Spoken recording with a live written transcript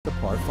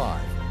par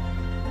 5.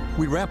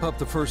 We wrap up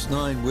the first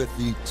 9 with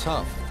the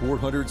tough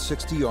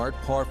 460-yard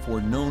par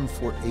 4, known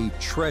for a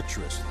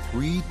treacherous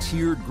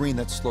 3-tiered green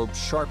that slopes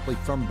sharply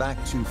from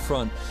back to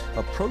front.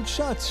 Approach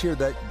shots here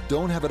that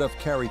don't have enough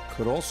carry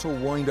could also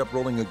wind up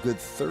rolling a good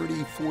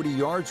 30, 40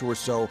 yards or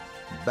so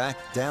back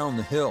down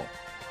the hill.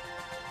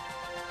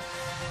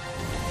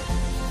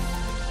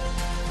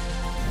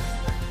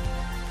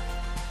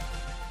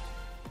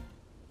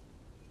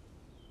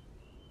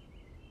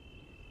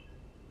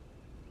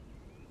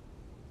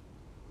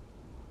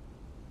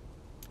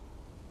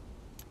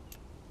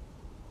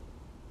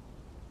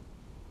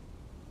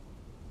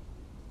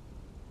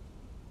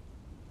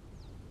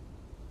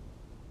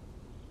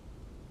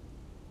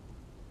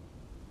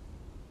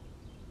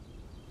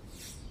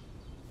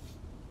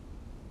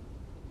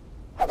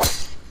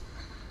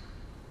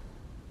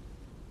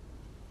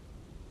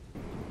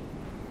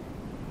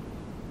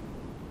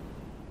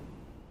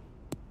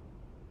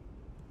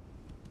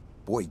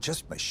 Boy,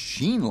 just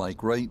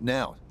machine-like right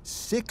now.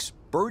 6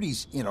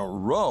 birdies in a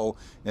row,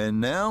 and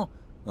now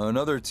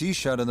another tee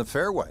shot in the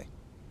fairway.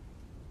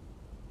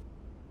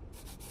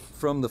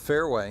 From the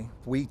fairway,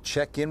 we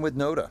check in with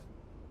Noda.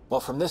 Well,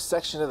 from this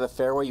section of the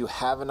fairway, you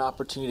have an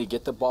opportunity to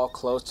get the ball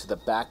close to the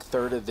back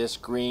third of this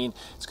green.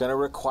 It's going to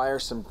require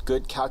some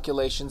good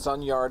calculations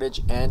on yardage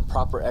and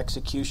proper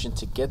execution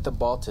to get the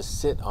ball to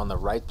sit on the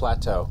right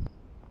plateau.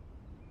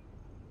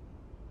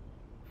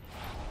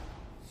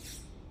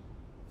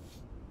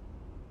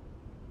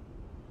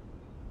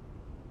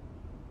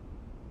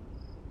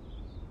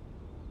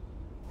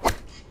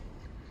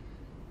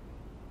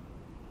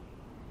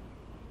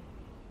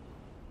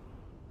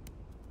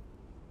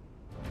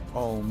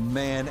 Oh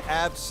man,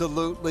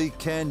 absolutely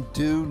can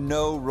do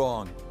no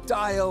wrong.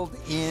 Dialed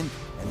in,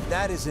 and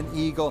that is an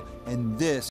eagle, and this